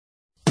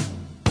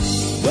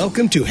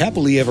Welcome to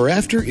Happily Ever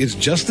After is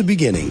just the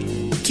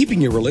beginning. Keeping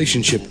your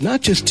relationship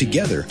not just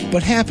together,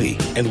 but happy,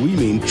 and we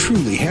mean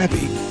truly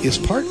happy, is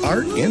part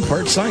art and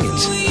part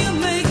science.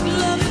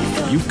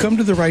 You've come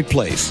to the right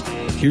place.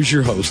 Here's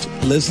your host,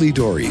 Leslie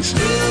Dories.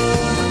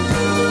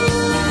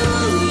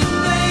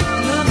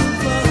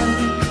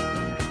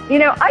 You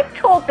know, I've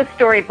told the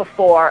story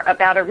before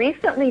about a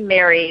recently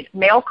married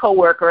male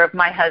coworker of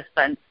my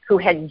husband who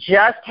had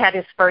just had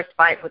his first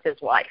fight with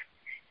his wife.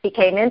 He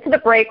came into the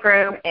break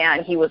room,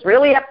 and he was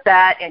really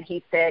upset, and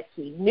he said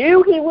he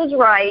knew he was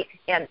right,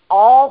 and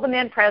all the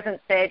men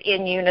present said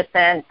in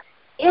unison,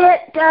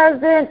 "It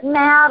doesn't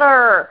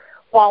matter,"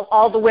 while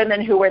all the women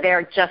who were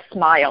there just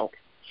smiled.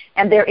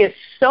 And there is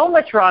so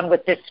much wrong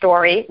with this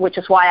story, which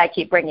is why I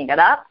keep bringing it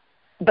up,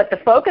 but the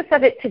focus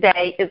of it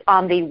today is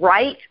on the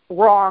right,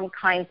 wrong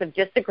kinds of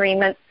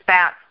disagreements,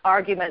 facts,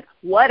 arguments,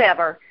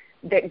 whatever,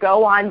 that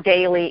go on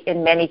daily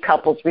in many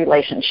couples'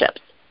 relationships.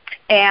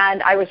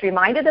 And I was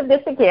reminded of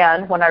this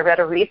again when I read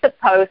a recent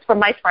post from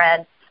my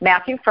friend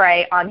Matthew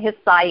Frey on his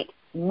site,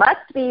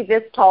 Must Be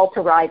This Tall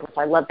to Ride With.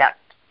 I love that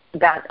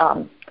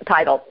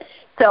title.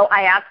 So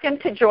I asked him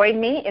to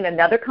join me in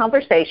another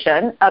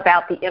conversation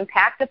about the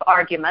impact of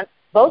arguments,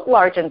 both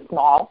large and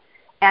small,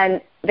 and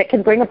that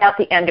can bring about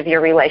the end of your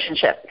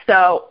relationship.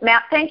 So,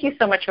 Matt, thank you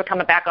so much for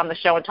coming back on the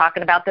show and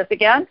talking about this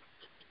again.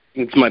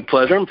 It's my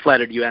pleasure. I'm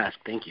flattered you asked.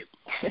 Thank you.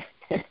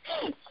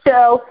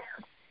 So,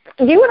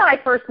 you and I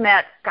first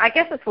met, I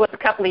guess it was a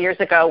couple of years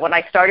ago when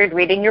I started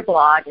reading your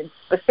blog, and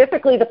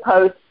specifically the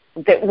post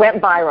that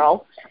went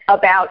viral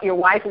about your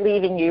wife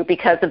leaving you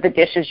because of the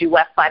dishes you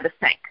left by the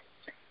sink.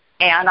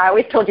 And I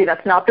always told you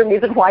that's not the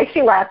reason why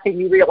she left, and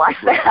you realize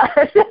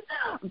that.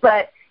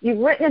 But you've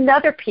written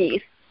another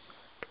piece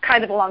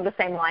kind of along the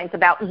same lines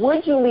about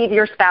would you leave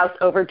your spouse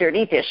over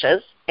dirty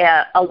dishes,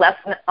 a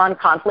lesson on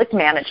conflict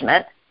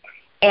management.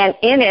 And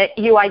in it,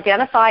 you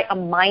identify a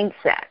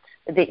mindset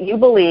that you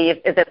believe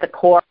is at the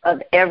core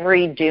of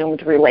every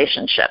doomed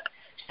relationship.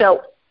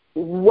 So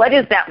what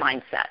is that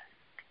mindset?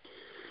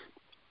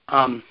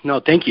 No,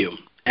 thank you.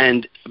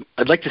 And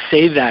I'd like to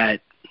say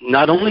that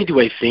not only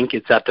do I think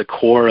it's at the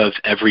core of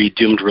every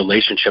doomed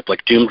relationship,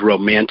 like doomed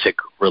romantic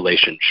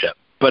relationship,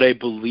 but I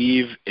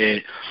believe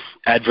it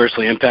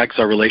adversely impacts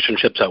our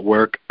relationships at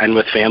work and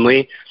with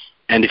family.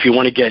 And if you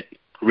want to get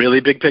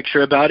really big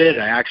picture about it,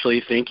 I actually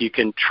think you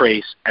can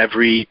trace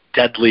every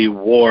deadly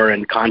war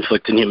and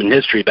conflict in human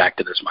history back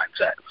to this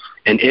mindset.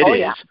 And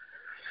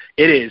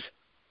it is,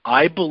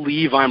 I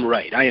believe I'm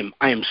right. I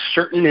am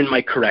certain in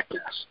my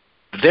correctness.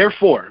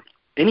 Therefore,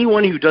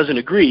 anyone who doesn't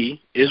agree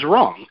is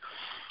wrong.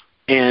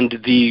 And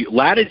the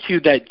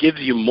latitude that gives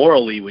you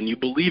morally when you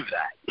believe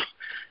that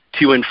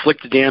to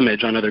inflict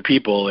damage on other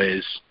people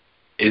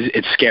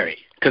it's scary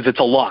because it's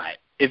a lie.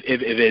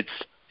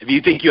 If you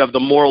think you have the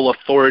moral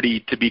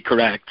authority to be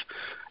correct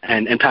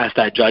and pass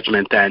that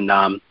judgment, then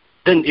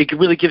it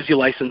really gives you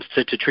license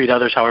to treat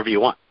others however you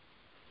want.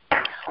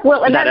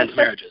 Well, and that ends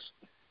marriages.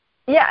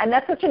 Yeah, and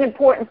that's such an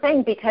important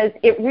thing because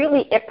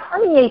it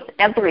permeates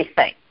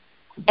everything.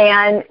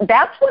 And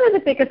that's one of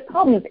the biggest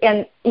problems.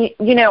 And,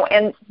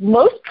 and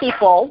most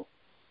people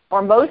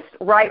or most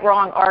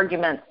right-wrong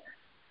arguments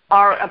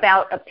are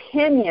about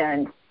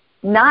opinion,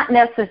 not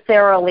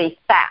necessarily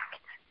fact.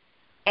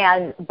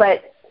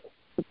 But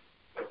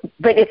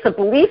it's a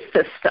belief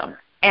system.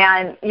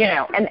 And,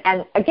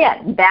 and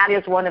again, that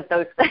is one of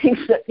those things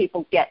that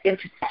people get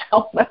into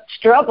so much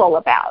trouble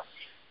about.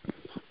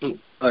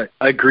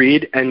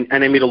 Agreed. And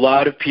I meet a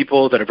lot of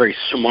people that are very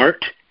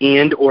smart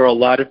or a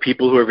lot of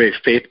people who are very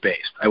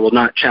faith-based. I will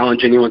not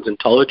challenge anyone's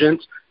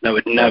intelligence. And I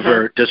would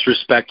never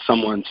disrespect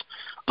someone's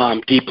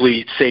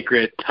deeply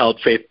sacred held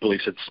faith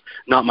beliefs. It's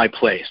not my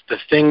place. The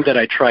thing that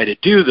I try to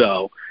do,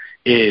 though,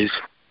 is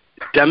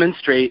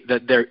demonstrate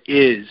that there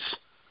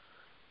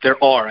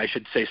are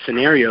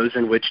scenarios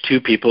in which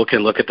two people can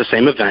look at the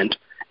same event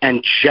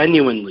and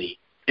genuinely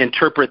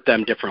interpret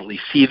them differently,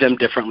 see them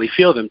differently,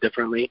 feel them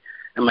differently.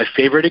 And my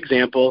favorite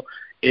example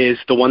is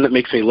the one that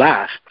makes me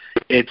laugh.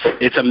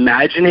 It's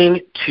imagining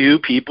two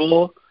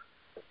people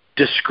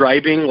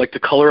describing like the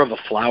color of a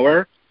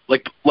flower,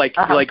 like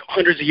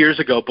hundreds of years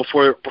ago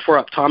before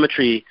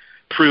optometry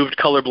proved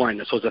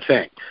colorblindness was a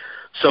thing.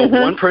 So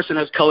one person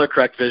has color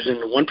correct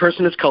vision, one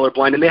person is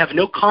colorblind, and they have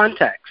no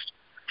context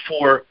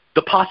for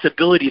the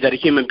possibility that a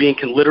human being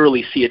can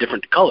literally see a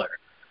different color.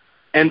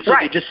 And so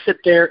they just sit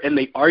there and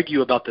they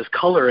argue about this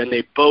color, and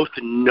they both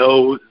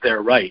know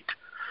they're right.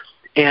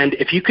 And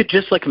if you could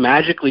just like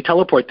magically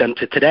teleport them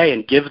to today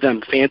and give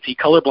them fancy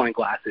colorblind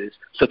glasses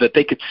so that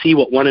they could see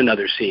what one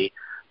another see,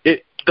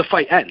 the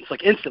fight ends.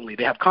 Like instantly,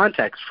 they have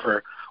context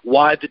for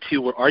why the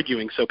two were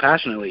arguing so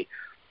passionately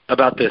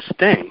about this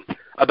thing,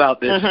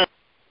 about this,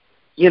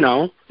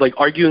 like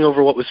arguing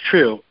over what was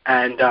true.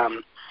 And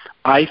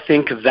I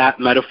think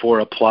that metaphor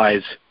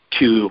applies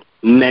to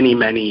many,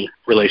 many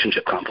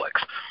relationship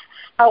conflicts.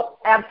 Oh,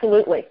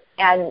 absolutely.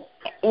 And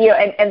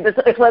and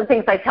it's one of the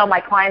things I tell my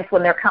clients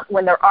when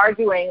they're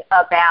arguing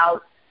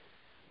about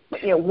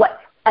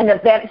what an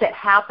event that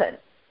happened.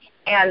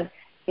 And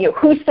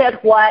who said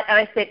what? And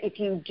I said, if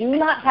you do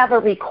not have a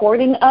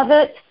recording of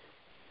it,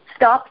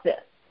 stop this,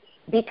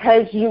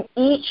 because you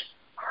each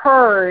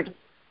heard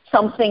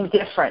something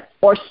different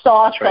or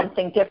saw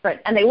something different.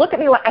 And they look at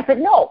me like, I said,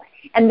 no.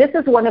 And this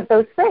is one of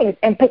those things.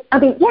 And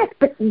yes,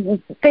 but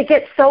they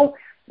get so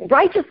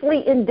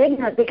righteously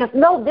indignant because,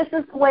 no, this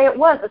is the way it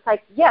was. It's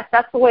like, yes,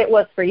 that's the way it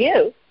was for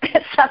you.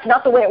 That's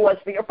not the way it was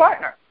for your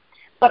partner.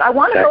 But I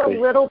want to go a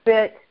little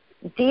bit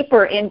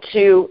deeper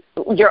into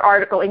your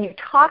article, and you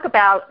talk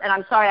about, and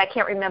I'm sorry, I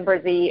can't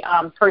remember the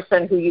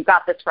person who you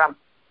got this from,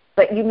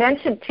 but you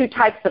mentioned two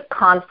types of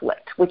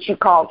conflict, which you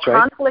call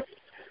conflict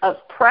of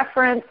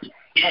preference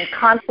and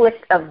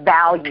conflict of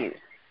values.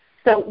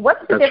 So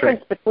what's the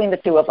difference between the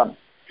two of them?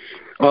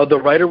 Well, the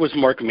writer was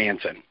Mark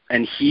Manson,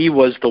 and he's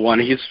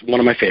one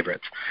of my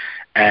favorites,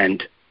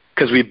 and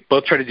because we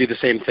both try to do the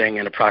same thing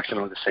in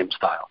approximately the same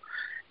style.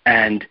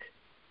 And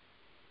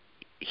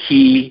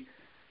he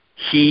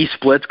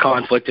splits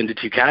conflict into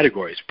two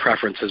categories,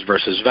 preferences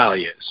versus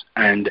values.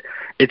 And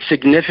it's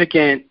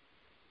significant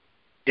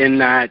in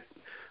that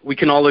we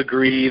can all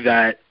agree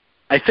that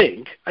I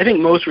think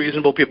most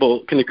reasonable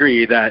people can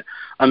agree that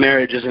a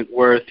marriage isn't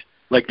worth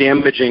like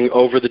damaging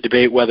over the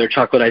debate whether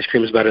chocolate ice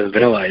cream is better than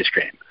vanilla ice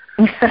cream.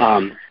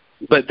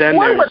 But then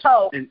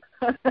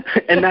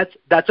and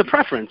that's a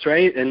preference,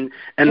 right? And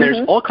there's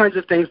all kinds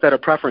of things that are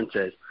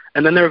preferences.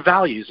 And then there are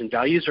values, and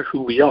values are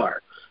who we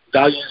are.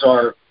 Values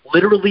are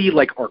literally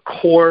like our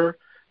core,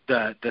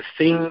 the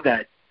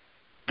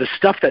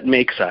stuff that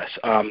makes us.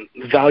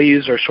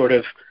 Values are sort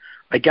of,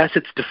 I guess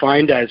it's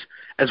defined as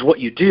what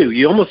you do.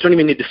 You almost don't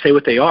even need to say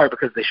what they are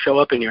because they show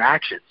up in your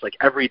actions, like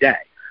every day.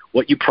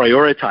 What you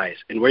prioritize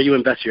and where you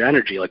invest your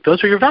energy, like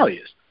those are your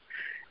values.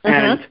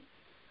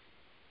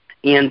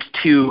 And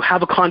to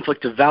have a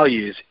conflict of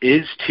values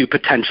is to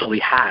potentially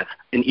have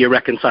an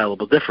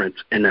irreconcilable difference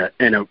in a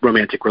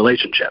romantic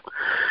relationship.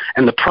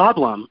 And the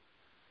problem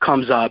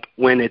comes up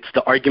when it's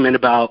the argument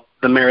about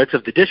the merits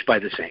of the dish by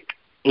the sink.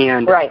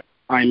 And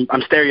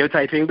I'm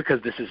stereotyping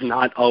because this is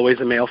not always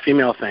a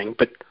male-female thing,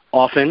 but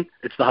often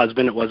it's the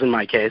husband, it was in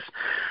my case,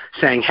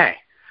 saying, hey,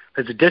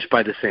 there's a dish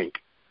by the sink.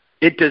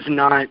 Let's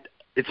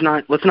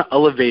not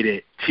elevate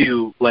it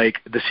to like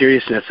the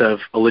seriousness of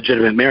a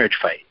legitimate marriage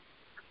fight.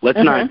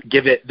 Let's not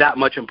give it that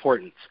much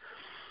importance.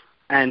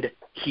 And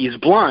he's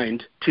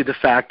blind to the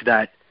fact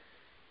that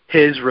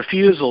his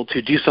refusal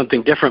to do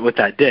something different with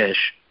that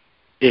dish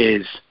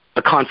is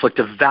a conflict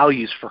of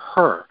values for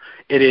her.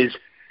 It is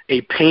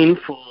a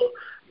painful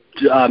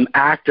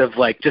act of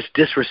like just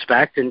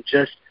disrespect and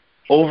just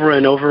over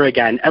and over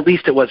again. At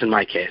least it was in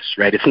my case,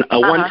 right? It's a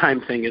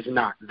one-time thing is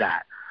not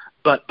that.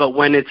 But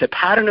when it's a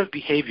pattern of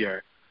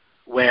behavior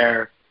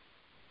where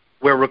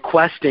we're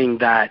requesting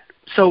that,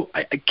 so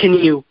can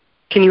you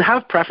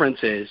have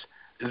preferences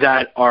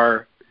that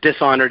are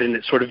dishonored and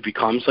it sort of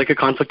becomes like a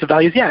conflict of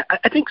values? Yeah,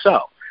 I think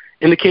so.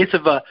 In the case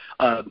of a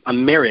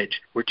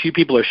marriage where two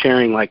people are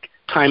sharing like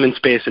time and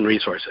space and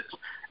resources,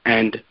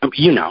 and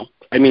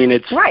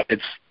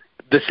it's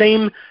the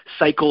same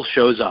cycle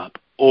shows up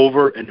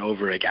over and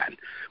over again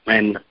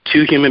when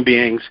two human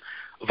beings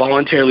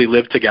voluntarily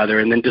live together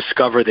and then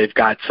discover they've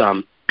got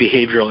some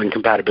behavioral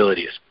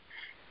incompatibilities.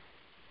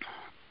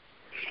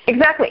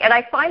 Exactly, and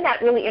I find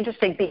that really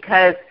interesting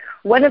because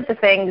one of the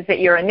things that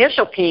your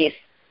initial piece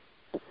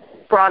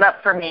brought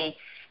up for me,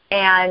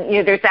 and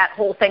there's that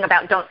whole thing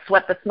about don't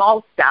sweat the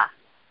small stuff,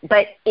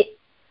 but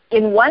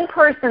in one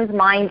person's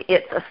mind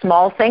it's a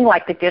small thing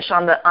like the dish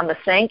on the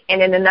sink,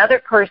 and in another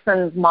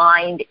person's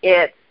mind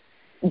it's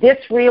this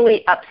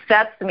really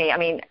upsets me. I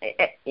mean,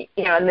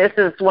 and this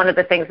is one of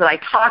the things that I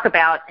talk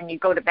about, and you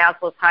go to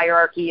Maslow's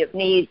hierarchy of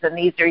needs, and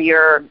these are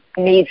your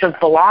needs of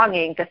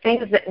belonging, the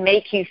things that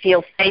make you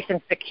feel safe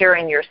and secure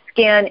in your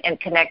skin and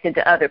connected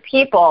to other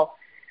people.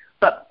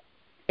 But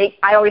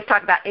I always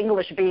talk about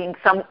English being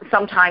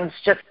sometimes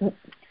just an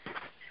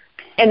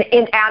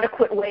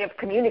inadequate way of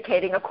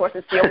communicating. Of course,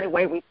 it's the only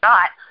way we've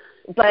got.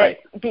 But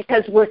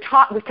because we're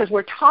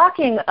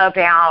talking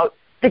about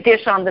the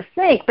dish on the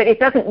sink, but it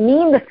doesn't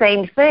mean the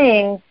same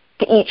thing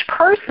to each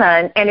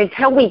person. And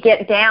until we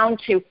get down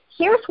to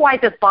here's why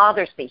this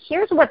bothers me,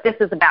 here's what this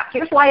is about,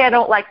 here's why I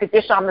don't like the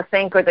dish on the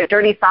sink or the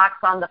dirty socks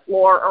on the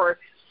floor or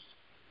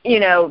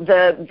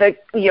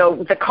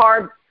the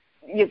car,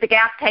 the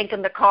gas tank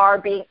in the car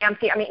being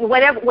empty. I mean,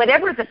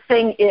 whatever the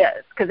thing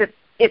is, because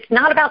it's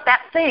not about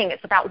that thing,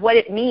 it's about what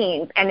it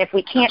means. And if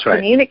we can't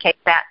communicate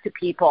that to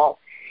people,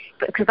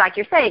 because like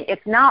you're saying,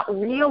 it's not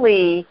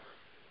really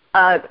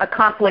a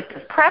conflict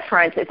of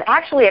preference. It's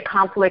actually a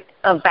conflict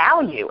of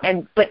value.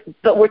 But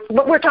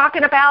we're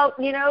talking about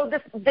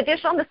the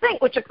dish on the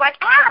sink, which is like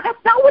that's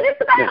not what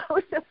it's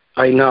about. Yeah.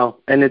 I know,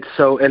 and it's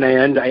so, and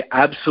I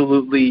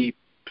absolutely,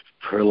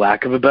 for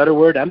lack of a better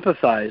word,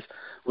 empathize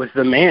with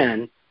the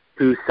man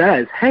who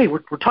says, "Hey, we're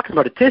talking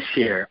about a dish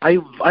here. I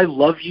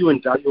love you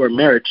and value our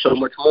marriage so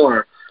much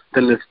more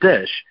than this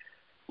dish.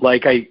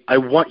 Like I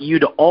want you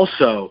to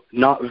also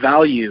not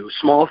value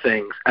small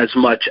things as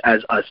much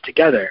as us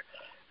together."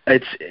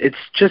 It's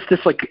just this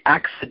like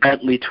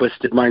accidentally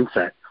twisted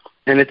mindset.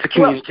 And it's a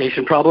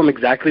communication problem,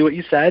 exactly what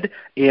you said.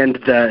 And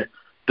the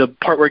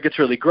part where it gets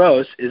really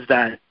gross is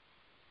that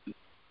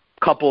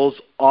couples,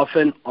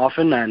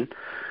 often men,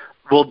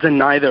 will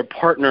deny their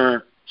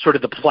partner sort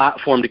of the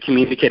platform to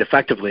communicate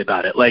effectively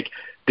about it. Like,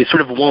 they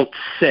sort of won't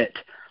sit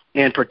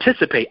and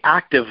participate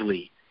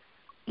actively,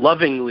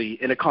 lovingly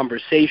in a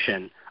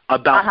conversation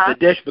about the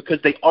dish because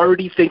they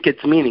already think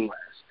it's meaningless.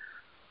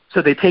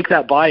 So they take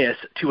that bias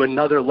to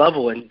another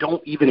level and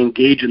don't even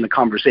engage in the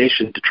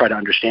conversation to try to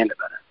understand it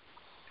better.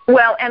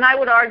 Well, and I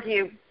would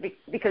argue,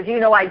 because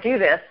I do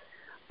this,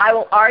 I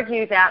will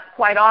argue that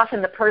quite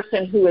often the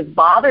person who is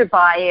bothered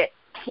by it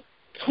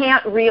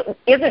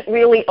isn't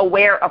really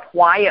aware of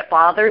why it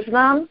bothers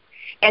them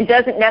and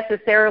doesn't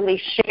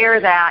necessarily share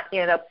that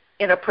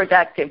in a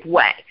productive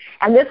way.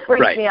 And this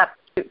brings me up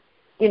to,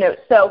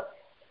 so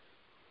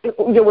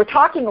we're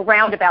talking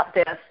around about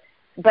this,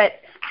 but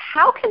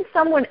how can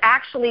someone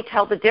actually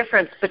tell the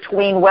difference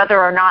between whether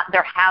or not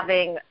they're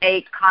having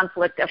a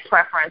conflict of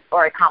preference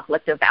or a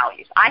conflict of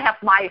values? I have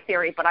my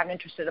theory, but I'm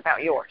interested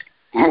about yours.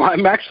 Well,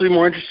 I'm actually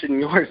more interested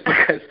in yours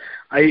because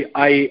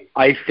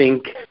I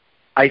think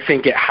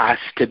it has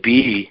to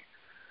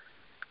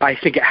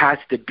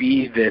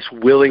be this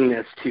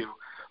willingness to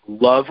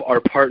love our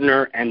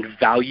partner and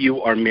value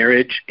our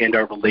marriage and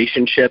our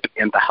relationship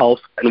and the health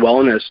and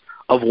wellness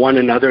of one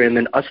another and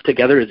then us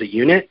together as a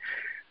unit.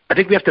 I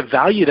think we have to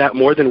value that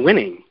more than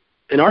winning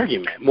an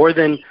argument, more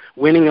than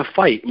winning a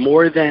fight,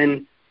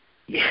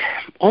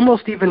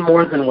 almost even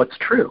more than what's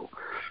true.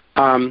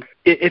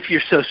 If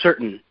you're so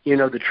certain you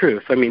know the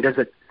truth, I mean, does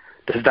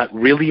that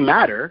really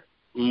matter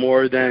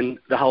more than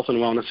the health and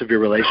wellness of your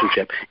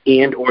relationship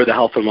and or the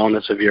health and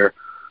wellness of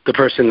the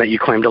person that you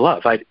claim to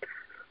love? I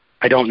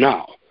don't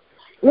know.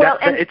 Well,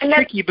 it's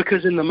tricky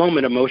because in the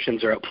moment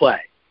emotions are at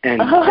play,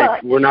 and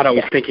we're not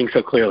always thinking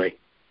so clearly.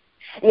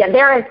 Yeah,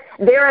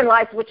 therein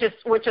lies, which is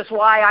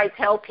why I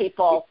tell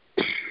people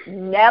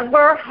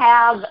never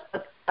have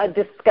a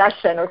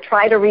discussion or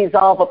try to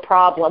resolve a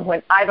problem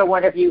when either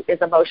one of you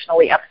is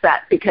emotionally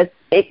upset, because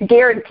it's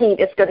guaranteed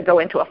it's going to go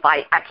into a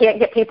fight. I can't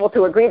get people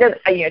to agree to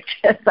it.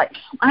 It's like,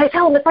 I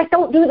tell them, it's like,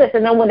 don't do this.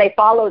 And then when they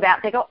follow that,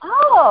 they go,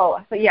 oh,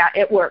 so yeah,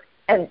 it works.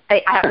 And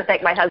I have to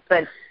thank my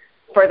husband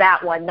for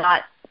that one,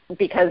 not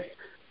because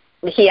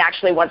he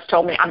actually once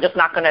told me, I'm just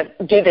not going to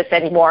do this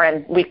anymore.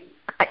 And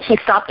he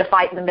stopped a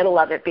fight in the middle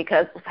of it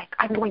because it's like,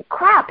 I'm going,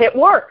 crap, it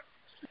worked.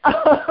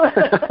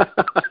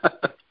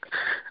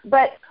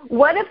 But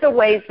one of the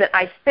ways that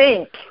I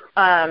think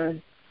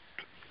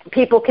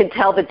people can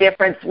tell the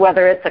difference,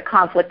 whether it's a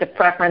conflict of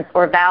preference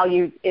or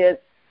values, is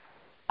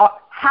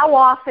how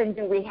often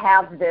do we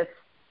have this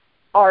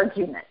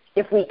argument?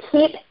 If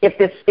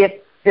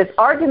this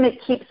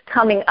argument keeps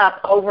coming up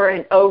over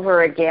and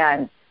over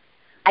again,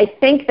 I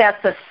think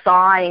that's a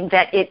sign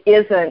that it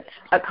isn't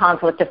a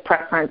conflict of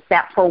preference,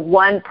 that for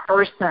one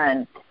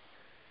person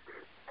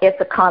it's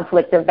a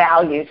conflict of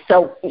values.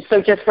 So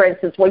just for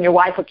instance, when your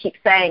wife would keep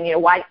saying,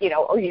 why,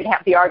 or you'd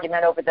have the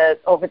argument over the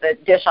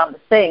dish on the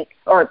sink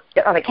or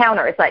on the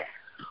counter, it's like,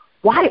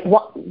 why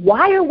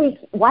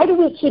do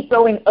we keep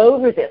going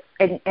over this?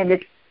 And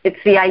it's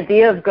the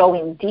idea of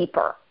going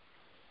deeper.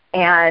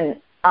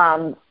 And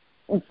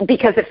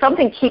because if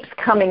something keeps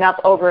coming up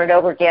over and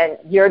over again,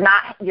 you're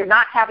not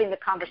having the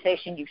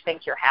conversation you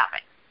think you're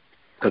having.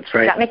 That's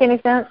right. Does that make any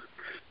sense?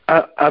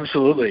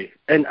 Absolutely.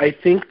 And I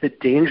think I'm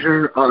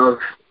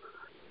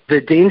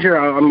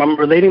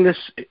relating this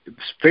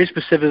very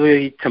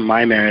specifically to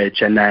my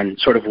marriage, and then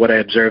sort of what I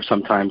observe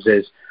sometimes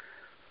is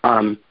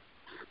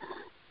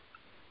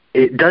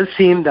it does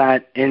seem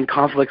that in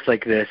conflicts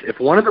like this, if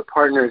one of the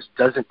partners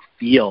doesn't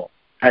feel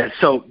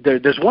so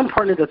there's one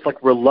partner that's like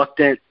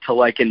reluctant to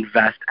like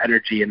invest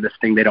energy in this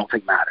thing they don't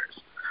think matters.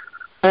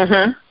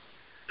 Mm-hmm.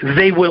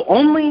 They will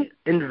only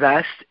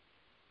invest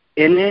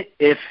in it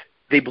if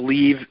they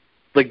believe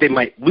like they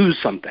might lose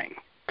something.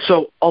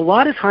 So a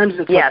lot of times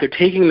it's like they're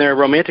taking their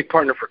romantic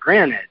partner for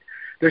granted.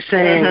 They're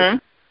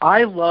saying,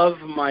 I love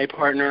my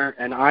partner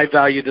and I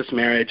value this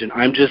marriage and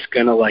I'm just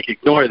going to like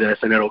ignore this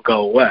and it'll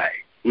go away.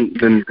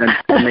 And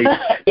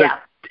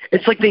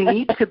it's like they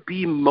need to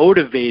be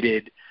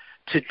motivated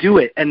to do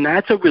it. And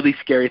that's a really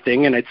scary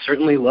thing. And I'd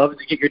certainly love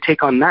to get your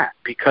take on that,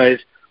 because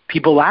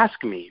people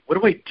ask me,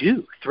 what do I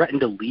do? Threaten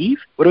to leave?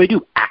 What do I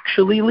do?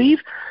 Actually leave?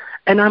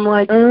 And I'm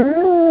like,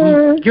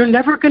 you're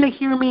never going to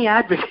hear me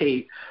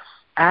advocate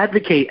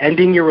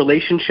ending your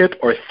relationship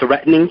or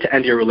threatening to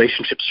end your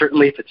relationship.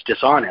 Certainly if it's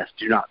dishonest,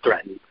 do not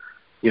threaten.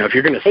 If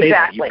you're going to say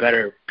that, you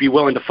better be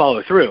willing to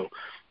follow through.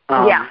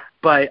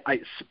 But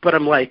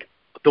I'm like,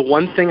 the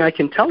one thing I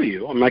can tell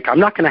you, I'm not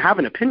going to have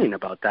an opinion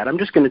about that. I'm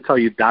just going to tell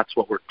you that's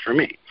what worked for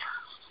me.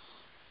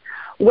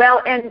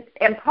 Well, and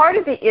part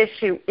of the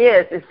issue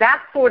is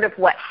that sort of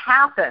what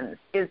happens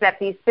is that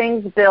these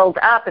things build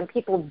up and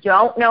people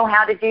don't know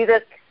how to do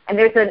this. And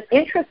there's an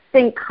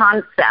interesting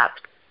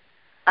concept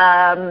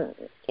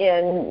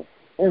in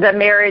the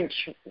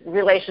marriage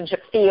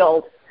relationship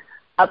field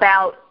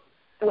about,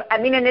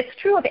 and it's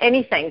true of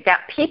anything,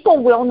 that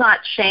people will not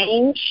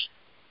change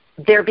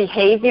their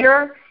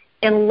behavior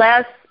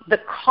unless the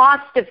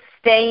cost of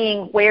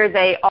staying where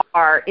they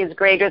are is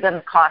greater than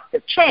the cost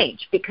of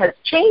change, because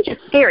change is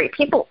scary.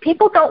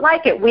 People don't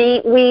like it.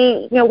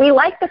 We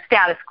like the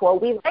status quo.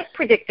 We like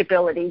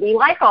predictability. We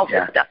like all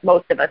this stuff.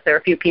 Most of us. There are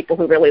a few people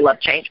who really love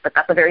change, but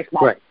that's a very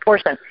small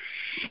portion.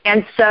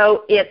 And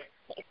so it's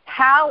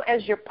how,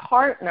 as your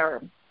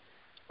partner,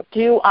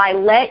 do I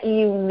let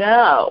you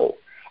know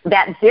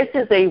that this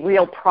is a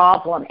real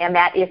problem, and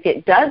that if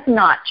it does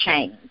not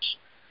change,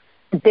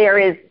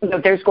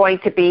 there's going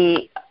to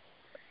be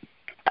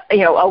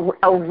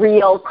a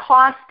real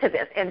cost to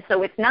this. And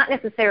so it's not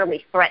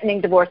necessarily threatening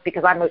divorce,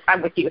 because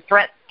I'm with you.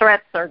 Threats are,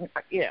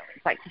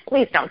 it's like,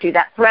 please don't do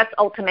that. Threats,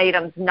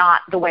 ultimatums,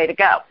 not the way to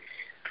go.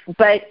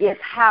 But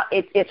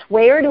it's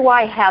where do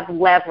I have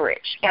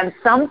leverage? And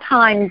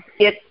sometimes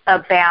it's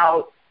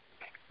about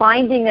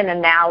finding an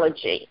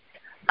analogy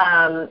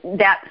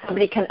that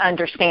somebody can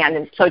understand.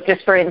 And so,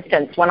 just for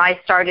instance, when I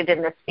started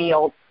in this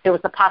field, there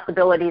was a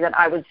possibility that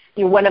I was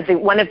one of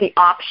the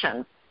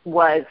options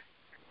was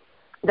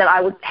that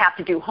I would have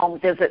to do home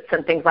visits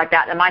and things like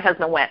that. And my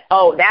husband went,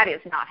 "Oh, that is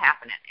not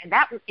happening." And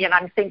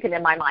I'm thinking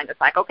in my mind,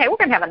 it's like, okay, we're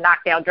going to have a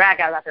knockdown drag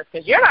out about this,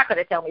 because you're not going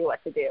to tell me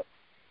what to do.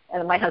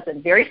 And my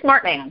husband, very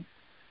smart man.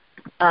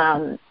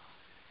 I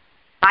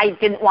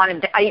didn't want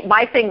him to.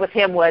 My thing with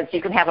him was,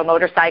 you can have a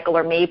motorcycle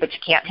or me, but you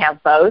can't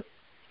have both.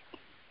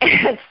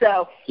 And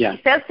so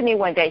he says to me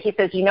one day, he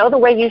says, "You know the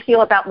way you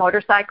feel about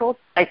motorcycles?"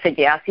 I said,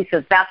 "Yes." He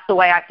says, "That's the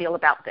way I feel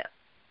about this."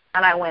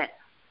 And I went,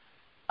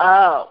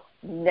 "Oh."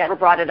 Never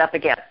brought it up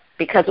again,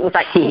 because it was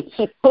like he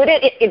put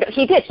it.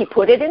 He did. He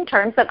put it in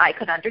terms that I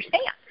could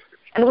understand,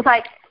 and it was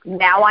like,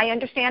 now I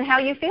understand how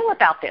you feel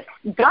about this.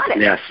 Got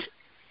it. Yes,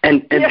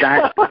 and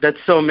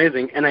that's so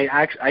amazing. And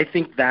I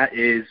think that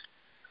is.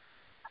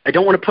 I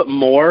don't want to put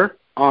more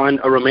on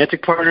a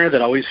romantic partner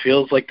that always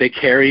feels like they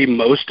carry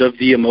most of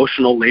the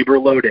emotional labor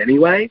load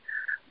anyway,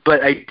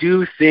 but I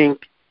do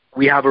think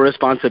we have a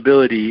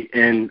responsibility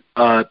in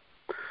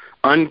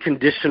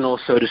unconditional,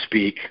 so to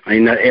speak. I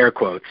mean, air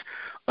quotes.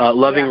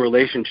 Loving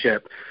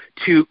relationship,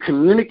 to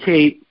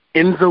communicate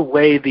in the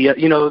way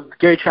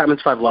Gary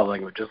Chapman's 5 love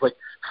languages, like,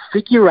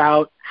 figure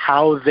out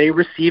how they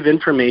receive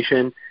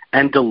information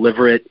and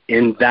deliver it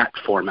in that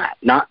format,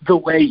 not the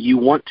way you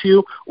want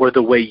to or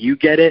the way you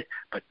get it,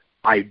 but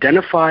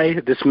identify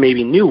this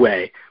maybe new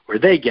way where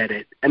they get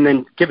it and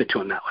then give it to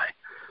them that way.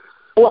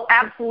 Well,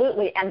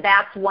 absolutely, and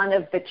that's one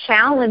of the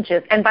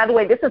challenges. And by the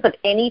way, this isn't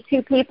any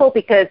two people,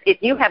 because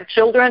if you have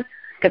children,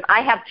 because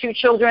I have 2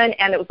 children,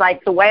 and it was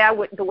like the way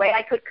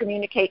I could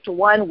communicate to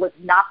one was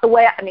not the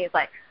way. It's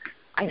like,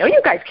 I know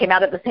you guys came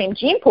out of the same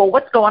gene pool.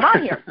 What's going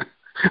on here?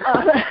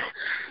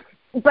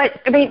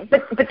 But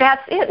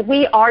that's it.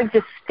 We are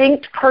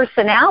distinct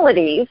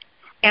personalities,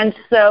 and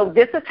so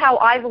this is how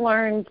I've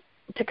learned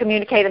to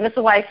communicate. And this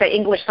is why I say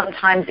English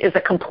sometimes is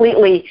a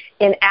completely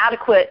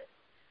inadequate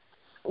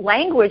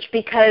language,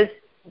 because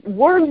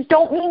words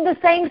don't mean the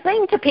same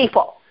thing to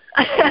people.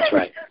 That's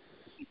right.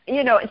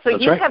 So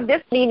you have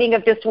this meaning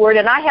of this word,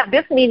 and I have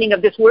this meaning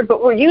of this word,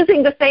 but we're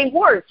using the same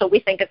word, so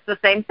we think it's the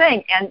same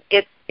thing. And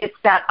it's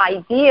that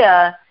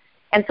idea.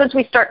 And since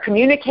we start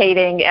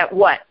communicating at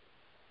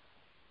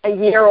a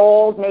year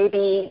old,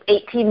 maybe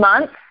 18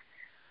 months,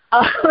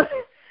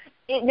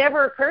 it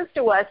never occurs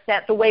to us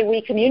that the way we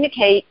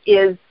communicate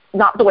is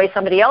not the way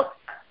somebody else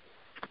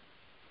does.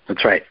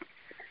 That's right.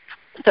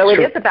 So it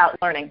is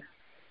about learning.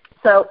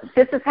 So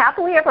This is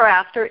Happily Ever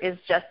After is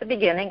just the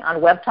beginning on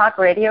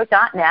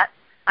webtalkradio.net.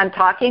 I'm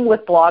talking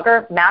with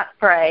blogger Matt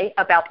Frey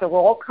about the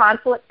role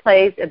conflict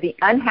plays in the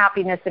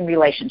unhappiness in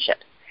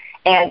relationships.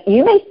 And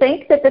you may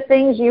think that the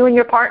things you and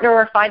your partner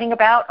are fighting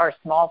about are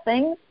small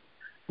things,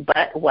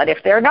 but what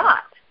if they're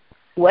not?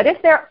 What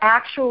if they're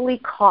actually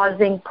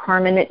causing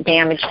permanent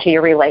damage to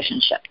your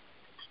relationship?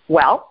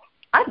 Well,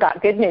 I've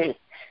got good news.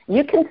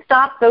 You can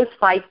stop those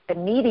fights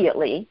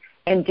immediately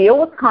and deal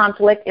with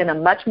conflict in a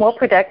much more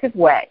productive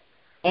way.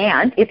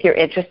 And if you're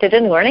interested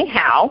in learning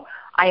how,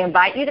 I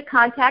invite you to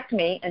contact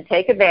me and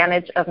take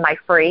advantage of my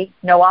free,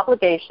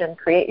 no-obligation,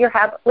 Create Your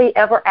Happily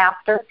Ever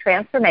After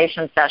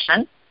transformation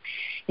session.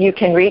 You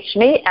can reach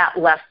me at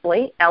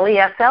Leslie,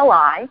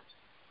 Lesli,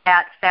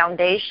 at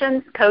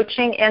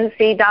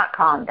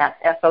foundationscoachingnc.com.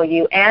 That's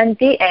FOUNDATIONS,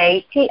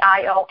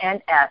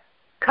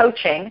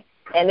 coaching,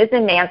 N as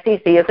in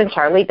Nancy, C as in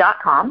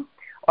Charlie.com.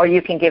 Or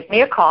you can give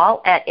me a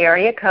call at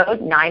area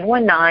code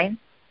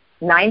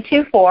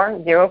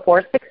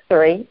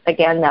 919-924-0463.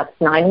 Again, that's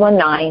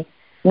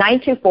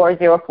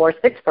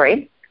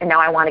 919-924-0463. And now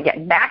I want to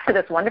get back to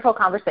this wonderful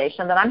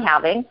conversation that I'm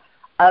having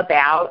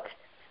about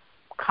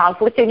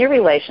conflict in your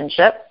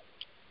relationship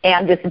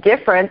and this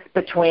difference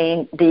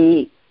between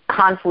the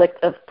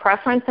conflict of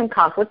preference and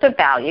conflict of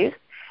values.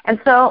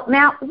 And so,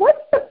 Matt, what's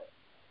the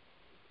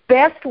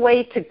best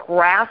way to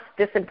grasp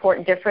this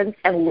important difference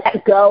and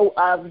let go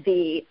of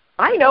the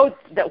I know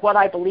that what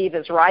I believe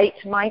is right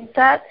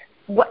mindset?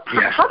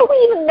 How do we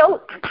even know?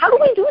 How do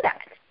we do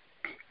that?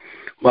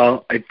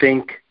 Well, I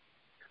think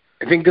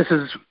this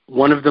is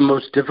one of the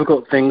most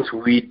difficult things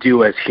we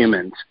do as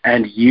humans.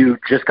 And you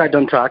just got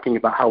done talking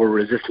about how we're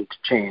resistant to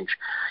change.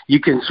 You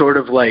can sort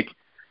of like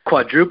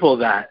quadruple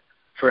that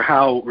for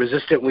how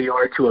resistant we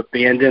are to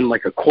abandon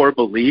like a core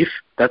belief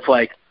that's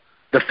like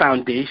the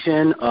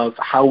foundation of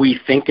how we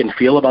think and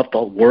feel about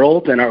the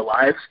world and our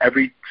lives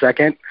every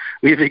second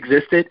we've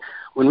existed.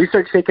 When we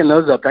start shaking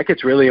those up, that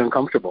gets really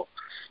uncomfortable.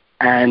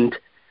 And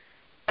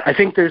I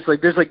think there's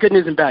good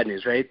news and bad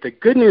news, right? The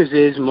good news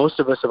is most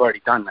of us have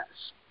already done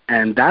this.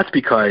 And that's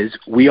because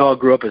we all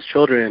grew up as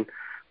children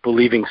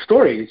believing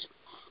stories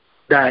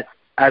that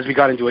as we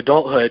got into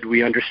adulthood,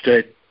 we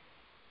understood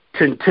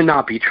to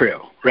not be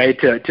true, right?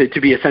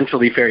 To be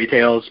essentially fairy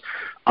tales.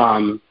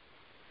 And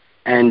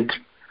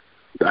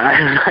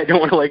I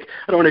don't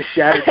want to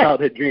shatter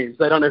childhood dreams.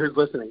 I don't know who's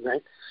listening,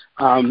 right?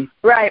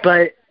 Right.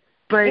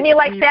 But you mean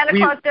like Santa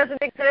Claus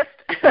doesn't exist?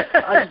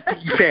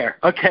 Fair.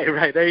 Okay,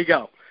 right. There you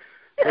go.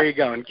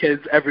 And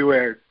kids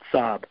everywhere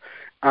sob.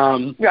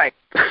 Right.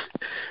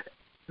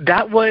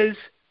 That's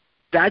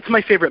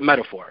my favorite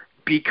metaphor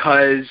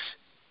because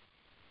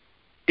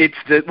it's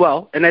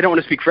and I don't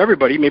want to speak for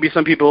everybody. Maybe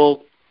some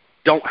people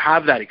don't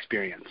have that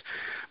experience.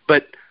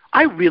 But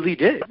I really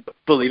did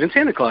believe in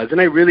Santa Claus, and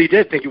I really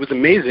did think it was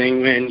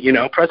amazing when,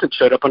 presents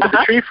showed up under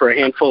the tree for a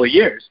handful of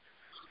years.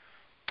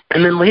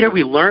 And then later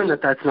we learned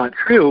that that's not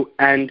true,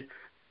 and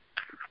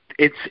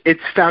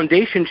it's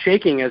foundation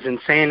shaking, as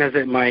insane as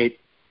it might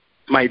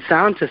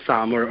sound to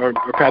some, or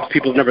perhaps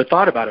people have never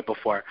thought about it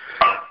before.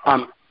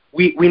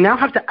 We now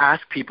have to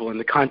ask people in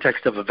the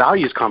context of a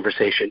values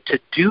conversation to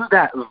do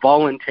that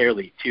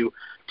voluntarily, to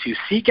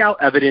seek out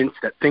evidence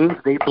that things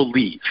they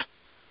believe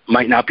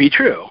might not be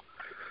true.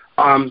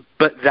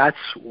 But that's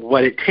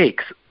what it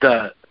takes.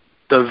 To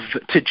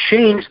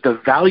change, the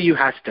value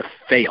has to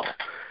fail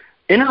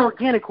in an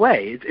organic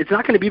way. It's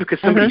not going to be because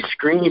somebody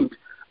screamed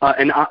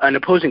an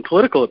opposing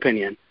political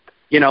opinion,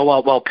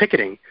 while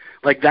picketing.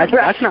 Like that's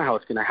not how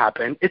it's going to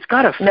happen. It's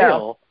got to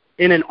fail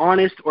in an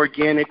honest,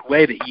 organic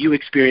way that you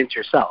experience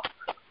yourself.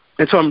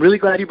 And so I'm really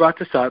glad you brought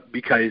this up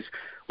because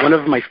one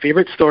of my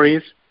favorite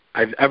stories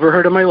I've ever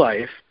heard in my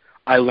life,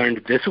 I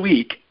learned this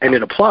week, and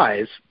it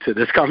applies to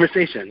this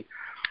conversation.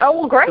 Oh,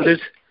 well, great. So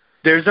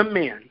there's a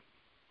man.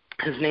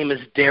 His name is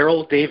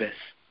Daryl Davis,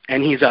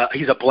 and he's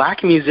a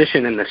black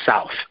musician in the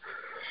South.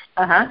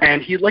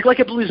 And he's like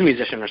a blues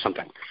musician or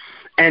something.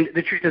 And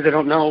the truth is, I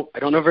don't know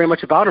very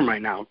much about him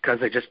right now because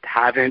I just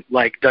haven't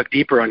dug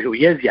deeper on who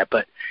he is yet.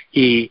 But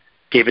he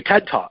gave a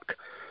TED Talk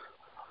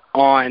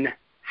on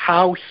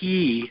how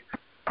he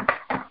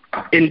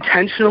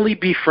intentionally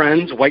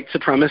befriends white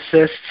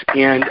supremacists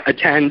and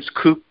attends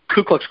Ku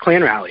Klux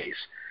Klan rallies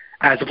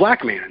as a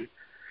black man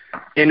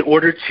in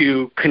order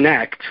to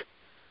connect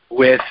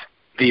with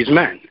these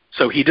men.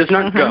 So he does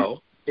not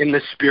go in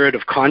the spirit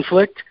of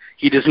conflict.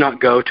 He does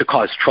not go to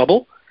cause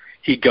trouble.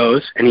 He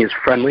goes and he is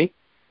friendly,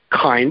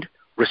 kind,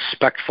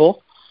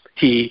 respectful.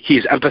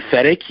 He's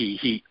empathetic.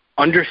 He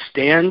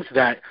understands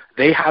that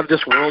they have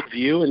this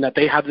worldview and that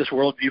they have this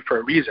worldview for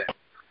a reason.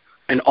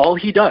 And all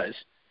he does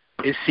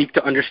is seek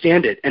to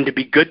understand it and to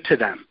be good to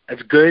them,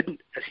 as good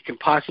as he can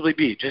possibly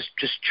be, just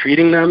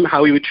treating them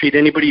how he would treat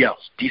anybody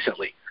else,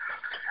 decently.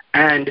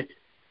 And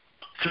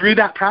through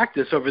that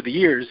practice over the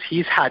years,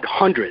 he's had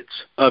hundreds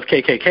of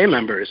KKK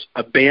members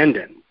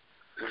abandon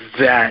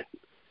that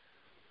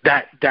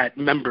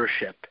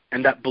membership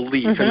and that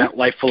belief and that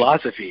life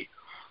philosophy.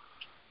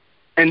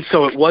 And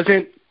so it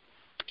wasn't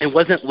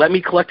let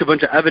me collect a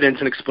bunch of evidence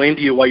and explain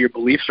to you why your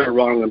beliefs are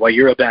wrong and why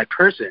you're a bad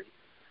person.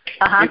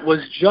 It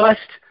was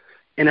just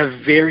in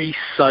a very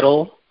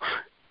subtle,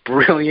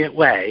 brilliant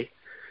way,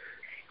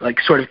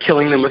 sort of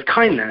killing them with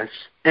kindness.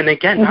 And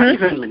again, not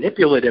even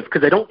manipulative,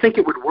 because I don't think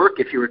it would work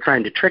if you were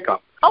trying to trick them.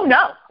 Oh,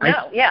 no,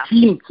 yeah.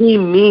 He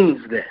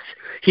means this.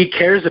 He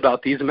cares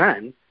about these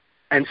men,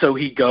 and so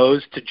he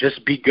goes to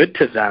just be good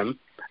to them.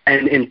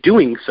 And in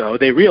doing so,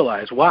 they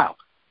realize, wow,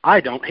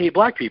 I don't hate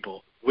black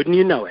people. Wouldn't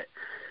you know it?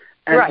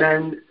 And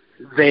then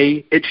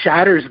it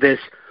shatters this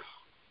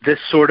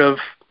sort of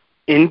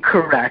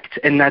incorrect,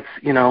 and that's,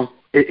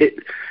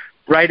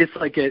 it's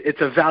like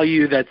it's a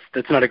value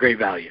that's not a great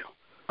value.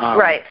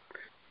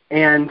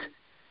 And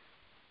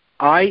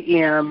I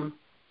am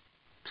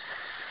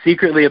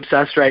secretly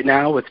obsessed right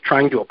now with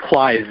trying to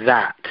apply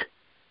that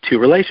to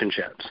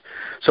relationships.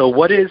 So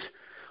what is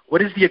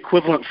the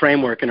equivalent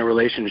framework in a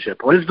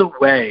relationship? What is the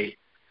way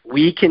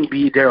we can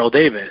be Daryl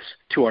Davis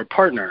to our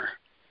partner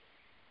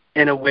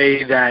in a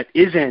way that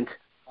isn't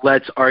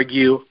let's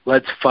argue,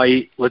 let's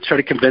fight, let's try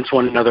to convince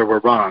one another we're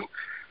wrong?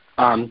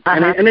 And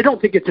I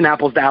don't think it's an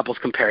apples-to-apples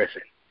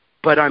comparison,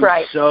 but I'm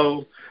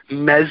so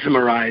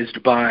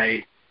mesmerized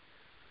by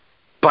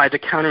the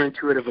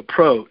counterintuitive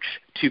approach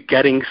to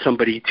getting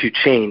somebody to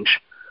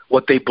change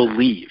what they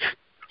believe.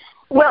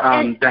 Well,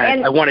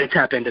 I want to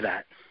tap into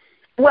that.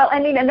 Well,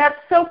 and that's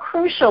so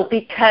crucial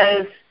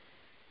because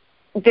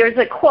there's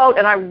a quote,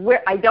 and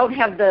I don't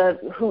have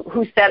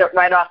who said it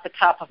right off the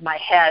top of my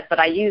head, but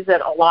I use it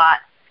a lot,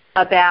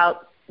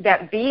 about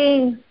that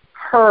being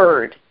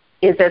heard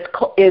is as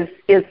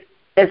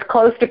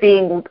close to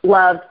being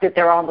loved that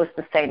they're almost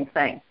the same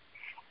thing.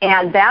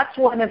 And that's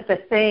one of the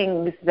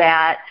things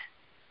that,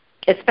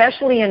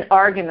 especially in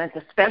arguments,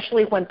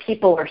 especially when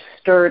people are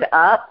stirred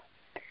up,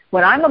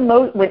 when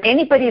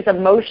anybody's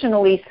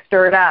emotionally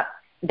stirred up,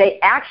 they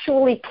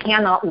actually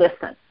cannot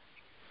listen.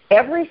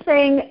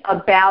 Everything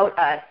about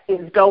us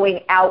is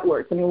going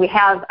outwards. I mean,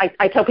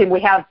 I tell people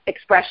we have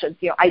expressions.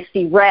 I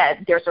see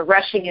red. There's a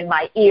rushing in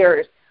my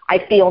ears.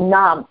 I feel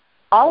numb.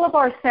 All of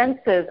our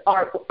senses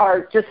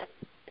are just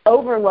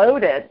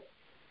overloaded.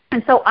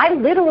 And so I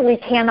literally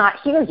cannot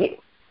hear you.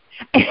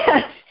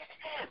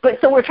 But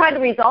so we're trying to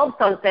resolve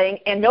something,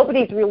 and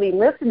nobody's really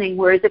listening,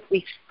 whereas if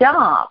we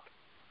stop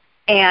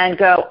and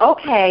go,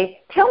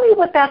 okay, tell me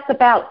what that's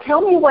about. Tell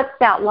me what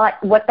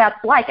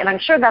that's like. And I'm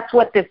sure that's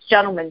what this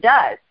gentleman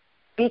does,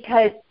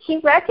 because he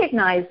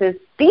recognizes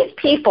these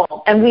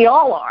people, and we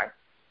all are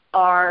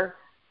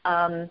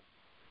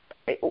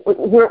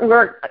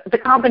we're the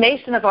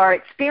combination of our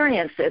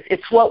experiences.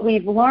 It's what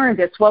we've learned.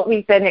 It's what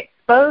we've been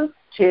exposed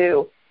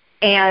to.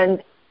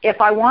 And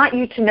if I want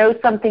you to know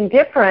something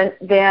different,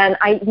 then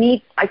I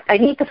need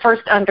to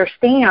first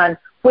understand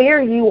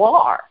where you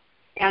are,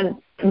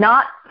 and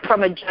not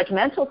from a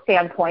judgmental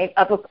standpoint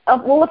of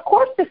well, of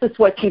course this is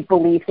what you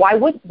believe.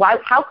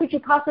 How could you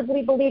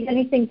possibly believe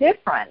anything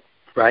different?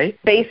 Right.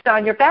 Based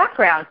on your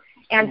background.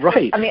 And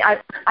right. I mean,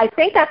 I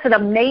think that's an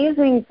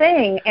amazing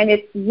thing, and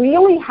it's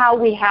really how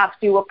we have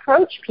to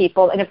approach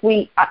people. And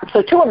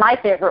so two of my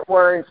favorite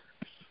words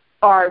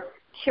are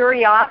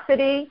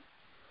curiosity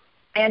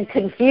and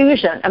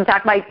confusion. In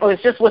fact, I was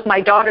just with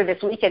my daughter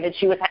this weekend, and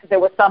there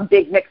was some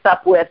big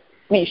mix-up with,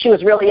 she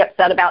was really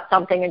upset about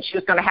something, and she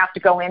was going to have to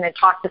go in and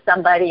talk to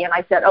somebody. And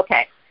I said,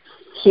 okay,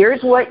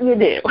 here's what you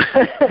do.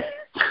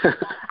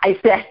 I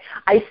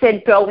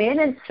said, go in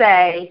and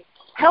say,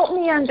 help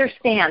me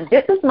understand.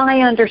 This is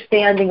my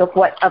understanding of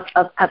what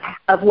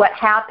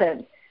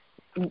happened.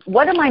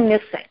 What am I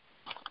missing?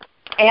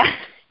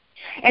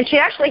 And she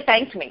actually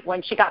thanked me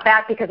when she got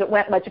back, because it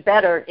went much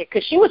better,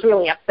 because she was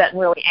really upset and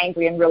really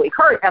angry and really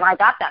hurt. And I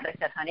got that. I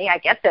said, honey, I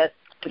get this,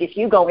 but if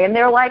you go in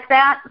there like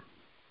that,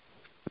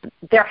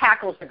 their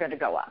hackles are going to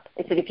go up.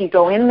 I said, if you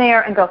go in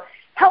there and go,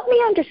 help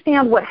me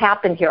understand what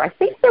happened here. I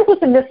think there was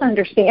a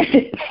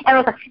misunderstanding.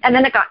 And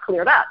then it got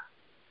cleared up.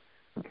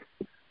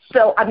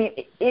 So, I mean,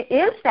 it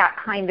is that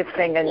kind of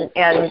thing.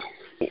 And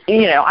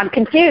I'm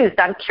confused.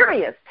 I'm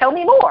curious. Tell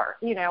me more,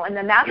 and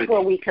then that's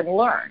where we can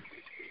learn.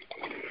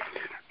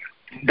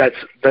 That's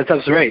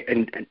absolutely right.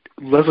 And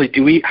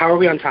Leslie, how are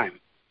we on time?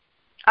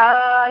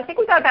 I think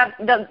we got about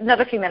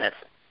another few minutes.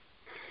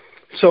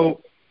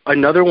 So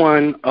another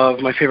one of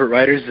my favorite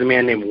writers is a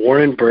man named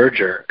Warren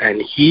Berger,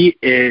 and he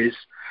is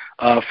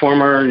a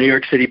former New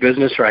York City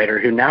business writer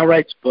who now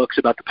writes books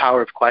about the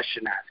power of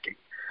question asking.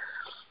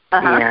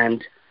 Uh-huh.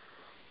 And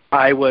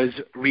I was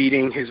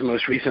reading his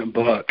most recent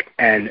book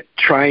and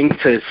trying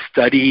to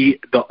study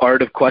the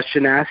art of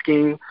question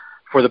asking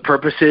for the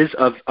purposes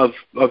of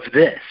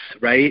this,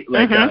 right?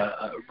 Like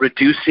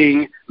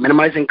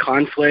minimizing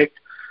conflict,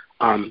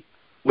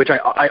 which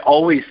I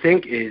always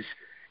think is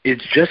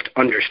just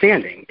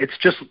understanding. It's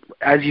just,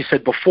 as you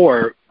said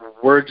before,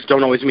 words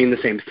don't always mean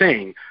the same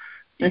thing.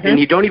 Mm-hmm. And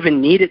you don't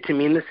even need it to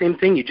mean the same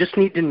thing. You just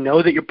need to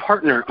know that your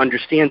partner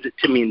understands it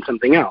to mean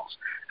something else,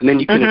 and then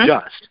you can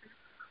adjust.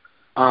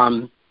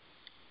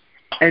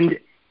 And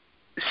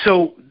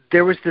so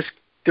there was this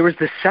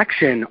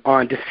section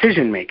on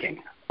decision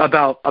making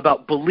about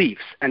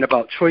beliefs and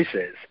about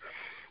choices,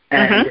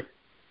 and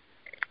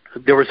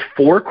there was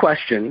 4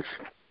 questions.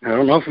 I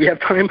don't know if we have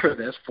time for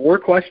this. 4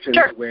 questions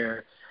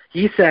where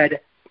he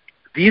said,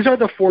 these are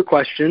the 4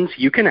 questions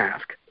you can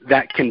ask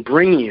that can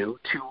bring you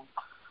to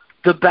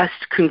the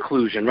best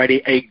conclusion,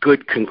 right? A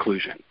good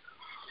conclusion.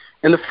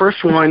 And the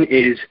first one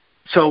is,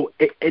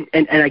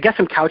 and I guess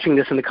I'm couching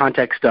this in the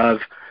context of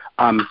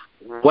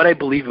what I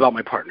believe about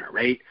my partner,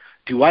 right?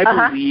 Do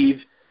I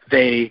believe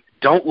they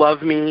don't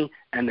love me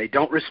and they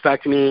don't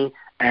respect me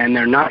and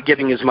they're not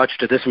giving as much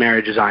to this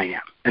marriage as I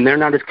am, and they're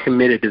not as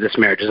committed to this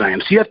marriage as I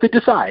am? So you have to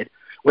decide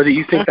whether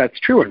you think that's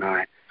true or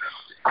not.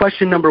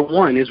 Question number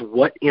 1 is,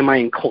 what am I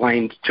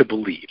inclined to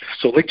believe?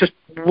 So like, just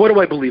what do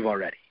I believe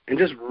already? And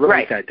just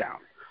write that down.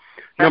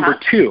 Number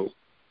 2,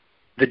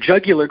 the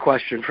jugular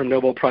question from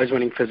Nobel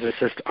Prize-winning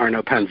physicist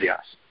Arno Penzias.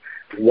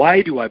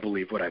 Why do I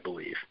believe what I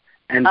believe?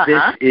 And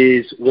this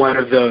is one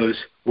of those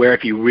where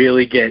if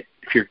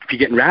you're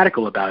getting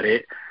radical about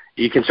it,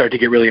 you can start to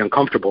get really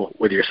uncomfortable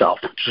with yourself,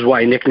 which is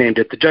why I nicknamed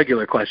it the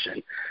jugular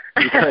question,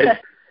 because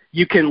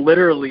you can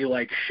literally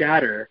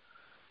shatter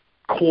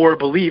core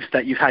beliefs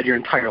that you've had your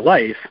entire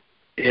life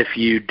if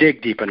you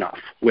dig deep enough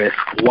with,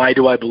 why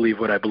do I believe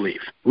what I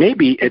believe?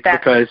 Maybe it's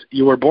because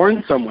you were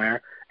born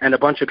somewhere and a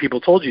bunch of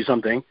people told you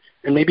something,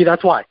 and maybe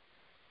that's why.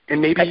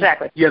 And maybe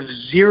you have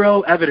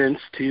zero evidence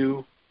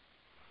to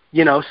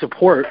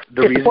support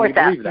the reason you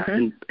believe that.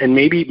 And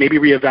maybe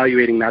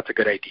reevaluating that's a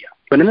good idea.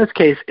 But in this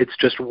case, it's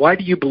just, why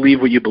do you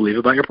believe what you believe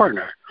about your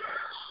partner?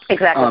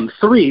 Exactly.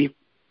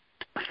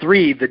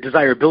 3, the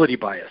desirability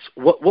bias.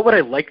 What would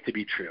I like to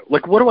be true?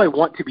 Like, what do I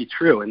want to be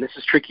true? And this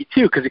is tricky,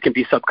 too, because it can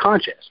be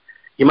subconscious.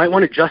 You might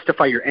want to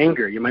justify your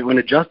anger. You might want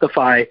to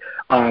justify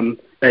an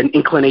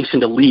inclination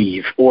to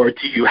leave or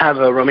to have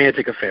a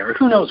romantic affair, or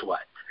who knows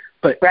what.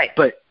 But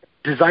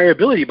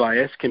desirability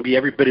bias can be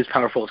every bit as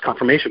powerful as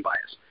confirmation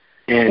bias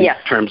in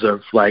terms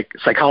of like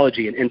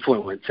psychology and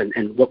influence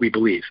and what we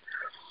believe.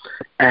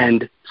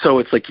 And so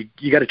it's like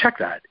you got to check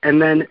that.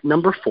 And then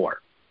number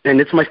 4, and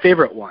it's my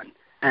favorite one,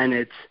 and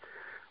it's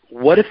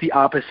what if the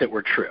opposite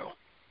were true?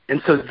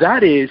 And so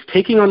that is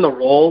taking on the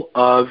role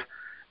of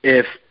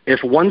if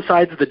one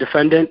side's the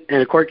defendant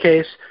in a court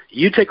case,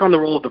 you take on the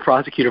role of the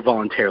prosecutor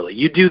voluntarily.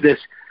 You do this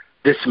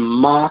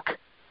mock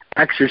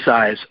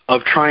exercise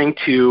of trying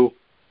to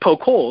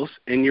poke holes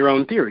in your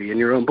own theory and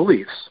your own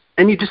beliefs,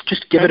 and you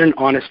just give it an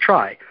honest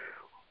try.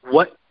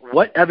 What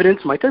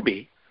evidence might there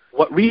be?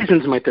 What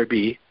reasons might there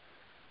be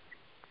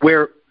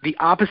where the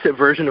opposite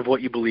version of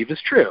what you believe is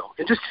true?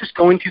 And just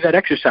going through that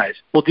exercise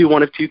will do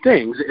one of 2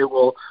 things. It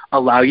will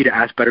allow you to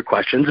ask better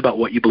questions about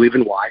what you believe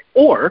and why,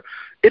 or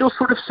it'll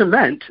sort of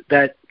cement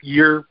that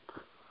you're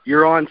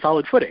on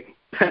solid footing,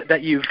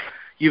 that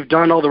you've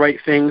done all the right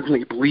things and that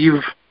you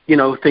believe,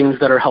 things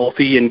that are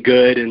healthy and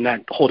good and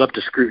that hold up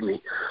to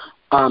scrutiny.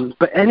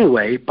 But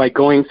anyway, by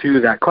going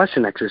through that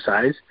question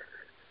exercise,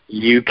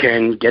 you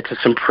can get to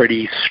some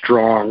pretty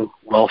strong,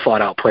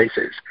 well-thought-out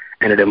places.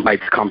 And it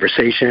invites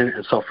conversation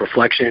and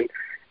self-reflection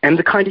and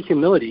the kind of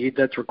humility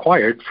that's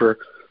required for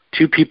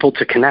 2 people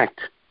to connect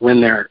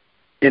when they're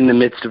in the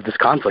midst of this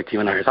conflict you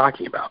and I are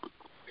talking about.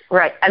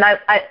 Right. And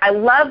I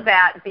love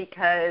that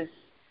because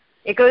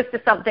it goes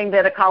to something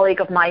that a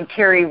colleague of mine,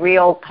 Terry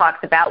Real, talks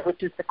about,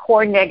 which is the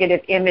core negative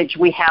image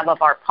we have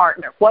of our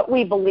partner, what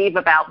we believe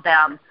about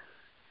them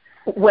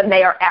when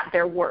they are at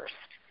their worst.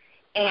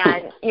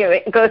 And,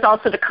 it goes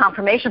also to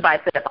confirmation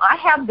bias, that if I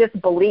have this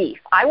belief,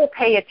 I will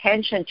pay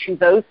attention to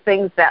those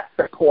things that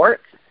support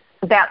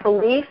that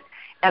belief,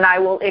 and I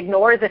will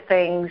ignore the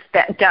things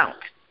that don't.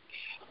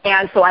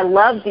 And so I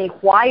love the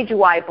why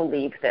do I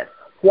believe this?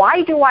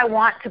 Why do I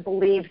want to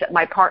believe that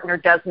my partner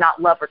does not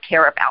love or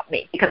care about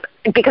me?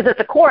 Because at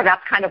the core,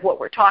 that's kind of what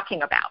we're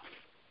talking about.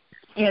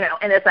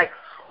 And it's like,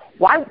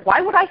 why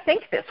would I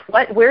think this?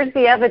 Where's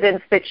the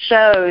evidence that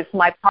shows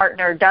my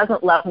partner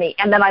doesn't love me?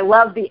 And then I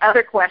love the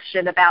other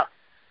question about,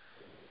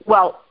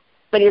 well,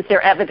 but is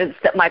there evidence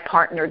that my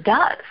partner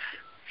does?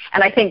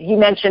 And I think you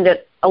mentioned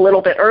it a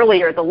little bit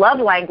earlier, the love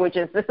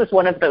languages. This is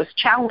one of those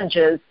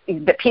challenges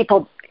that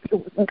people,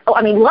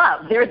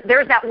 love.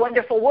 There's that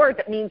wonderful word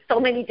that means so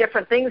many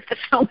different things to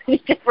so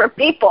many different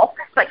people.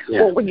 It's like,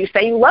 well, when you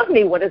say you love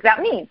me, what does that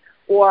mean?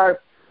 Or,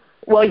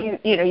 well, you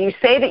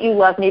say that you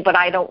love me, but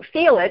I don't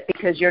feel it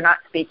because you're not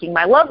speaking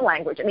my love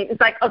language. It's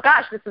like, oh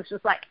gosh, this is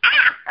just like,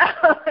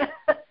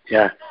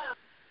 Yeah.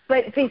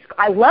 But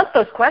I love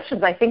those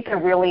questions. I think they're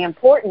really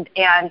important.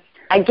 And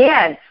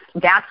again,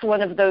 that's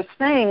one of those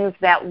things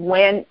that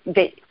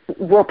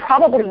we're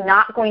probably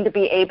not going to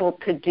be able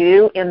to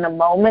do in the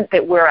moment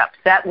that we're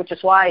upset, which is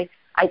why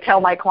I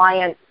tell my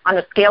clients on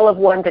a scale of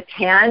 1 to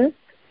 10,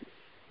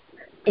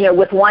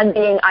 with 1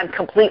 being I'm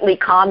completely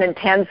calm and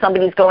 10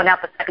 somebody's going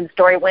out the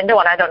second-story window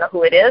and I don't know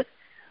who it is,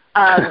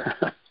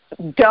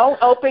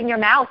 don't open your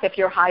mouth if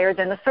you're higher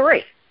than a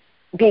 3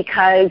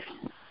 because,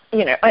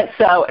 and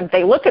so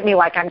they look at me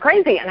like I'm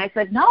crazy. And I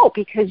said, no,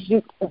 because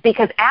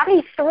at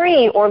a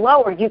 3 or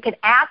lower, you can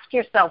ask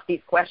yourself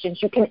these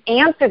questions. You can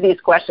answer these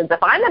questions.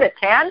 If I'm at a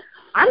 10,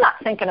 I'm not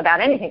thinking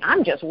about anything.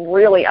 I'm just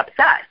really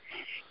upset.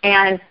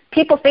 And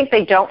people think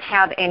they don't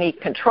have any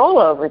control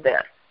over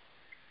this.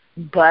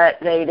 But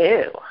they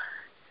do.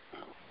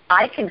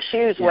 I can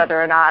choose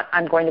whether or not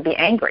I'm going to be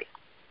angry.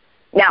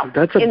 Now,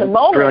 that's in the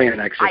moment,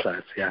 brilliant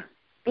exercise.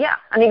 Yeah.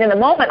 In the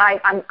moment,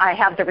 I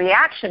have the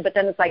reaction, but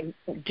then it's like,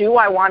 do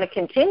I want to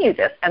continue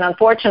this? And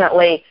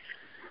unfortunately,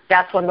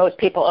 that's when most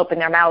people open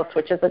their mouths,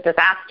 which is a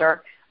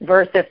disaster,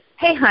 versus,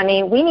 hey,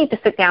 honey, we need to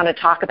sit down and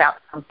talk about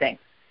something.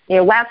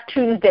 Last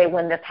Tuesday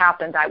when this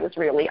happened, I was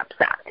really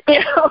upset.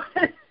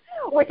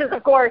 Which is,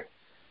 of course,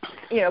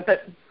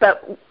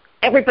 but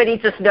everybody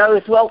just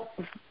knows, well,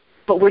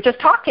 but we're just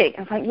talking.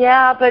 It's like,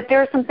 yeah, but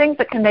there are some things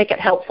that can make it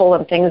helpful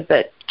and things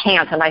that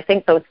can't. And I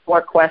think those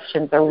 4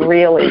 questions are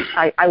really,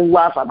 I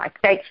love them.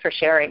 Thanks for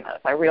sharing those.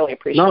 I really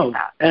appreciate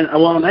that. And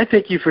I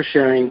thank you for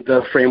sharing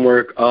the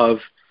framework of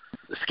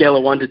scale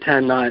of 1 to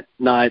 10,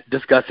 not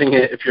discussing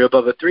it if you're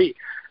above a 3.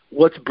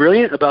 What's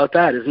brilliant about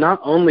that is not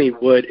only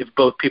if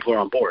both people are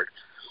on board.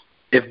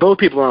 If both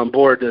people are on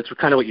board, that's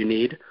kind of what you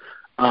need.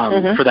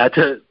 For that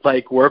to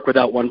work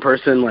without one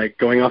person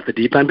going off the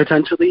deep end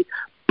potentially,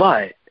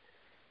 but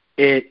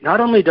it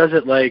not only does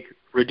it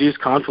reduce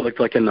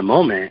conflict in the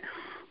moment,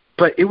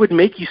 but it would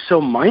make you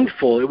so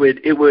mindful.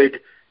 It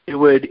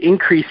would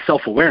increase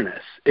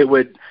self-awareness. It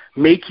would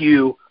make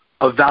you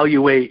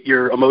evaluate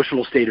your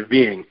emotional state of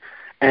being,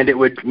 and it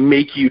would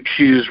make you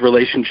choose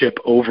relationship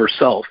over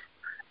self.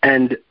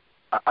 And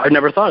I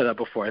never thought of that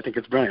before. I think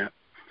it's brilliant.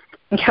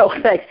 No,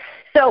 thanks.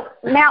 So,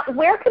 Matt,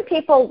 where can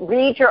people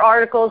read your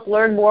articles,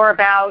 learn more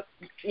about,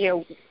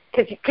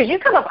 because you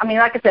come up,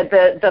 like I said,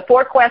 the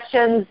 4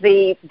 questions,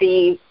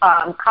 the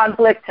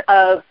conflict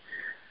of,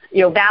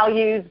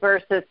 values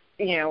versus,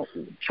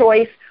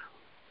 choice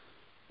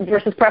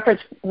versus preference.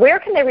 Where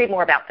can they read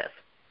more about this?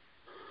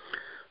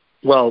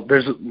 Well,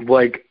 there's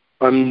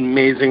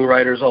amazing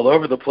writers all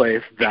over the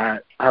place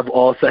that have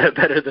all said it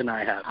better than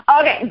I have.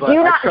 Okay,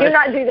 do not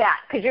do that,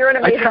 because you're an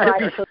amazing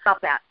writer, so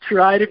stop that.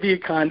 Try to be a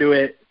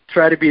conduit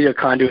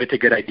to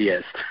good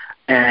ideas.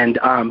 And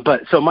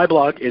so my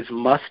blog is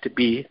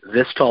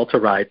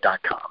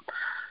mustbethistalltoride.com.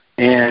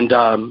 And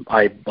I'm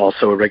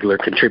also a regular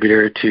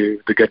contributor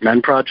to the Good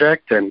Men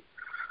Project and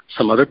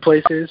some other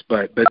places,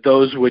 but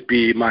those would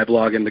be my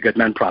blog and the Good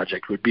Men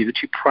Project would be the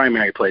two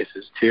primary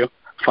places to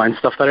find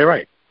stuff that I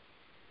write.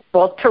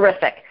 Well,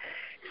 terrific.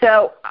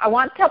 So I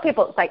want to tell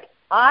people, it's like,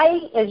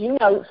 I, as you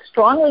know,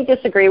 strongly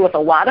disagree with a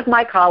lot of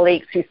my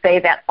colleagues who say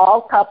that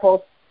all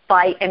couples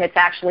fight and it's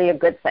actually a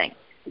good thing.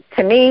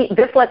 To me,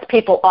 this lets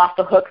people off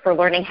the hook for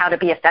learning how to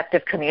be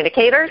effective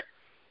communicators.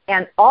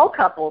 And all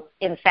couples,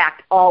 in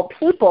fact, all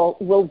people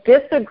will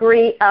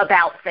disagree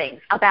about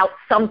things, about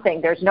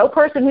something. There's no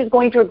person who's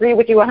going to agree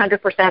with you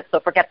 100%, so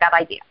forget that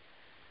idea.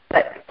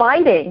 But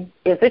fighting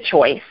is a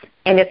choice,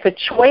 and it's a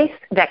choice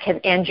that can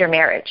end your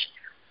marriage.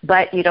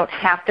 But you don't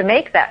have to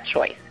make that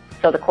choice.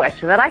 So the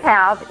question that I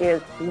have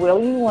is,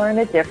 will you learn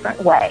a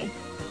different way?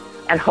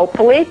 And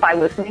hopefully, by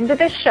listening to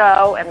this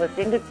show and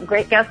listening to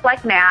great guests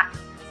like Matt,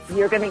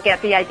 you're going to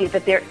get the idea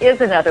that there is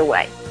another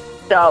way.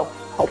 So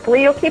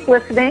hopefully you'll keep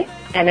listening.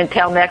 And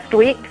until next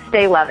week,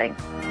 stay loving.